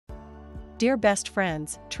Dear best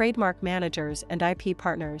friends, trademark managers and IP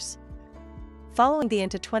partners. Following the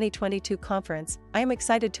INTA 2022 conference, I am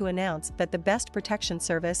excited to announce that the Best Protection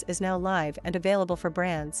service is now live and available for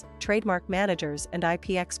brands, trademark managers and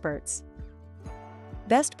IP experts.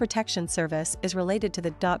 Best Protection service is related to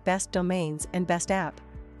the .best domains and best app.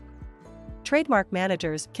 Trademark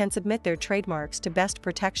managers can submit their trademarks to Best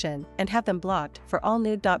Protection and have them blocked for all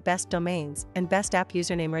new .best domains and best app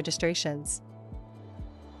username registrations.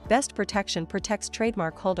 Best Protection protects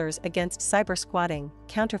trademark holders against cybersquatting,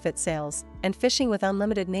 counterfeit sales, and phishing with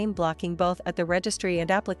unlimited name blocking both at the registry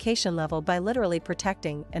and application level by literally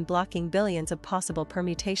protecting and blocking billions of possible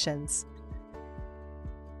permutations.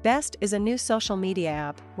 Best is a new social media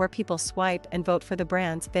app where people swipe and vote for the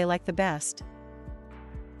brands they like the best.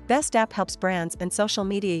 Best app helps brands and social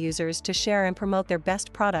media users to share and promote their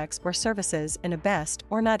best products or services in a best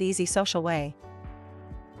or not easy social way.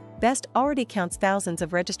 Best already counts thousands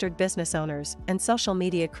of registered business owners and social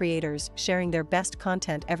media creators sharing their best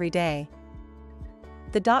content every day.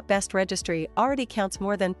 The .best registry already counts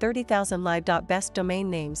more than 30,000 live .best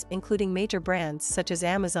domain names including major brands such as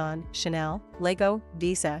Amazon, Chanel, Lego,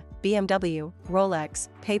 Visa, BMW, Rolex,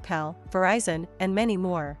 PayPal, Verizon, and many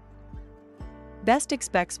more. Best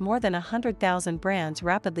expects more than 100,000 brands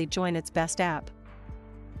rapidly join its Best app.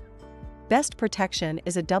 Best Protection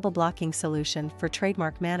is a double blocking solution for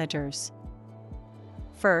trademark managers.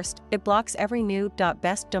 First, it blocks every new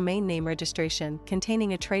 .best domain name registration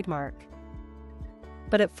containing a trademark.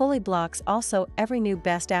 But it fully blocks also every new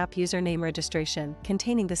best app username registration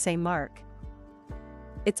containing the same mark.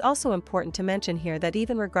 It's also important to mention here that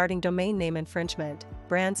even regarding domain name infringement,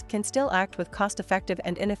 brands can still act with cost-effective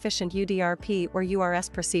and inefficient UDRP or URS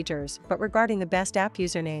procedures, but regarding the best app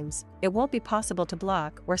usernames, it won't be possible to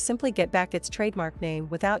block or simply get back its trademark name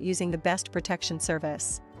without using the Best Protection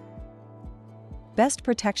service. Best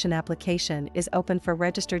Protection application is open for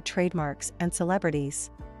registered trademarks and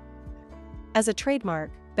celebrities. As a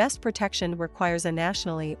trademark, Best Protection requires a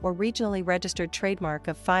nationally or regionally registered trademark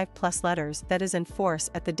of 5+ letters that is in force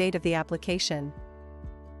at the date of the application.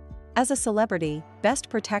 As a celebrity, Best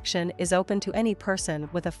Protection is open to any person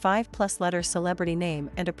with a 5+ letter celebrity name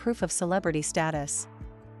and a proof of celebrity status.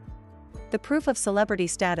 The proof of celebrity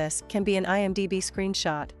status can be an IMDb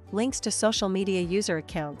screenshot, links to social media user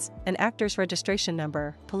accounts, an actor's registration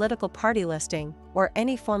number, political party listing, or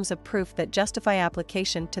any forms of proof that justify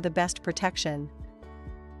application to the Best Protection.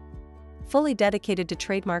 Fully dedicated to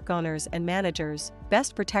trademark owners and managers,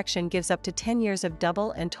 Best Protection gives up to 10 years of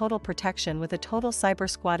double and total protection with a total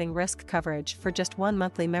cybersquatting risk coverage for just one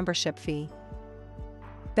monthly membership fee.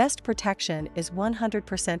 Best Protection is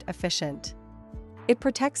 100% efficient. It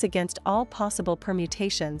protects against all possible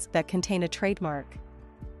permutations that contain a trademark.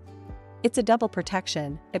 It's a double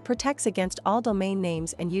protection. It protects against all domain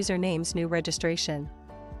names and usernames new registration.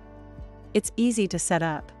 It's easy to set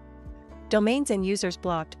up. Domains and users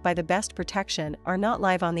blocked by the Best Protection are not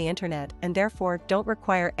live on the internet and therefore don't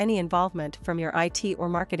require any involvement from your IT or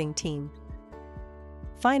marketing team.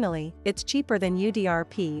 Finally, it's cheaper than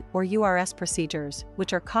UDRP or URS procedures,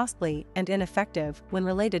 which are costly and ineffective when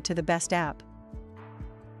related to the Best app.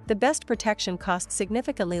 The Best Protection costs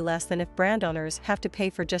significantly less than if brand owners have to pay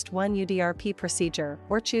for just one UDRP procedure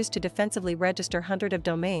or choose to defensively register hundreds of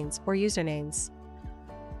domains or usernames.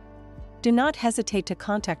 Do not hesitate to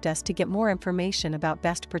contact us to get more information about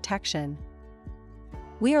Best Protection.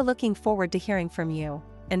 We are looking forward to hearing from you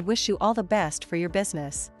and wish you all the best for your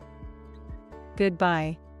business.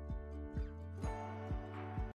 Goodbye.